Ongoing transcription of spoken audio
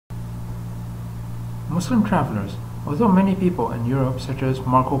Muslim travelers. Although many people in Europe, such as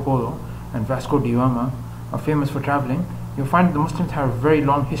Marco Polo and Vasco da Gama, are famous for traveling, you'll find that the Muslims have a very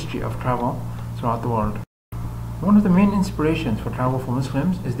long history of travel throughout the world. One of the main inspirations for travel for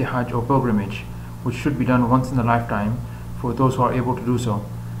Muslims is the Hajj or pilgrimage, which should be done once in a lifetime for those who are able to do so.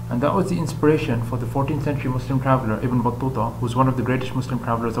 And that was the inspiration for the 14th century Muslim traveler Ibn Battuta, who was one of the greatest Muslim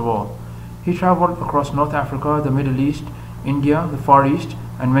travelers of all. He traveled across North Africa, the Middle East, India, the Far East,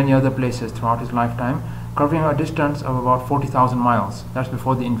 and many other places throughout his lifetime, covering a distance of about 40,000 miles. That's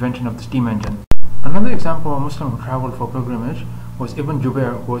before the invention of the steam engine. Another example of a Muslim who traveled for pilgrimage was Ibn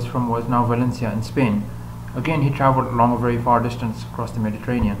Jubair, who was from what is now Valencia in Spain. Again, he traveled along a very far distance across the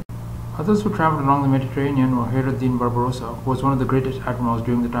Mediterranean. Others who traveled along the Mediterranean were Hayreddin Barbarossa, who was one of the greatest admirals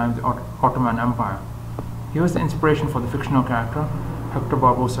during the time of the Ottoman Empire. He was the inspiration for the fictional character Hector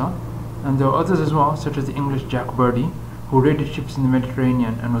Barbossa, and there were others as well, such as the English Jack Birdie, who raided ships in the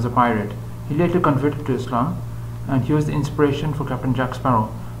Mediterranean and was a pirate. He later converted to Islam, and he was the inspiration for Captain Jack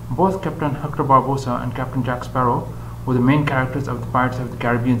Sparrow. Both Captain Hector Barbossa and Captain Jack Sparrow were the main characters of the Pirates of the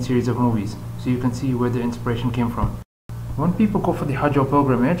Caribbean series of movies, so you can see where the inspiration came from. When people go for the Hajj or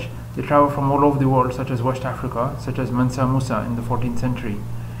pilgrimage, they travel from all over the world, such as West Africa, such as Mansa Musa in the 14th century.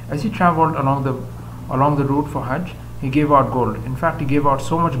 As he traveled along the route for Hajj, he gave out gold. In fact, he gave out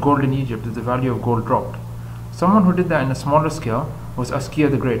so much gold in Egypt that the value of gold dropped. Someone who did that in a smaller scale was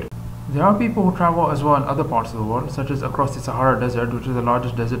Askia the Great. There are people who travel as well in other parts of the world, such as across the Sahara Desert, which is the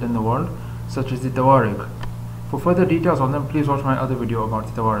largest desert in the world, such as the Tuareg. For further details on them, please watch my other video about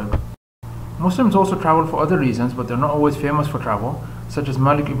the Tuareg. Muslims also travel for other reasons, but they're not always famous for travel, such as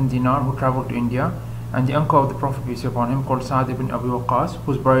Malik ibn Deenar, who traveled to India, and the uncle of the Prophet peace be upon him, called Saad ibn Abi Waqqas,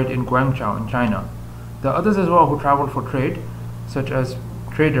 who's buried in Guanzhou in China. There are others as well who traveled for trade, such as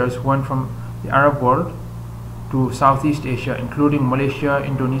traders who went from the Arab world to Southeast Asia, including Malaysia,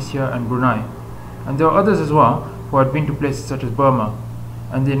 Indonesia, and Brunei. And there are others as well who had been to places such as Burma,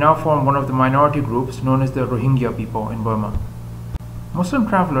 and they now form one of the minority groups known as the Rohingya people in Burma. Muslim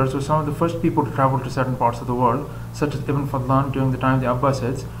travelers were some of the first people to travel to certain parts of the world, such as Ibn Fadlan during the time of the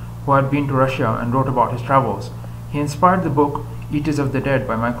Abbasids, who had been to Russia and wrote about his travels. He inspired the book Eaters of the Dead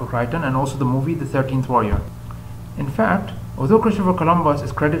by Michael Crichton and also the movie The 13th Warrior. In fact, although Christopher Columbus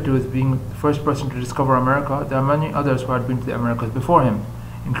is credited with being the first person to discover America, there are many others who had been to the Americas before him,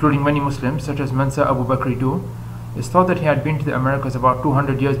 including many Muslims such as Mansa Bakri too. It's thought that he had been to the Americas about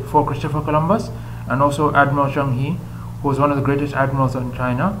 200 years before Christopher Columbus, and also Admiral Zheng, who was one of the greatest admirals in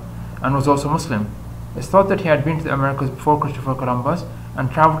China and was also Muslim. It's thought that he had been to the Americas before Christopher Columbus and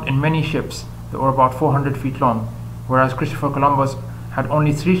traveled in many ships that were about 400 feet long, whereas Christopher Columbus had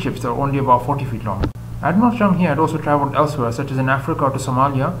only 3 ships that were only about 40 feet long. Admiral Zheng had also traveled elsewhere, such as in Africa to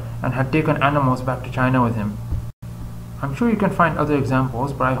Somalia, and had taken animals back to China with him. I'm sure you can find other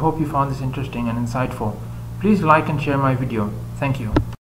examples, but I hope you found this interesting and insightful. Please like and share my video. Thank you.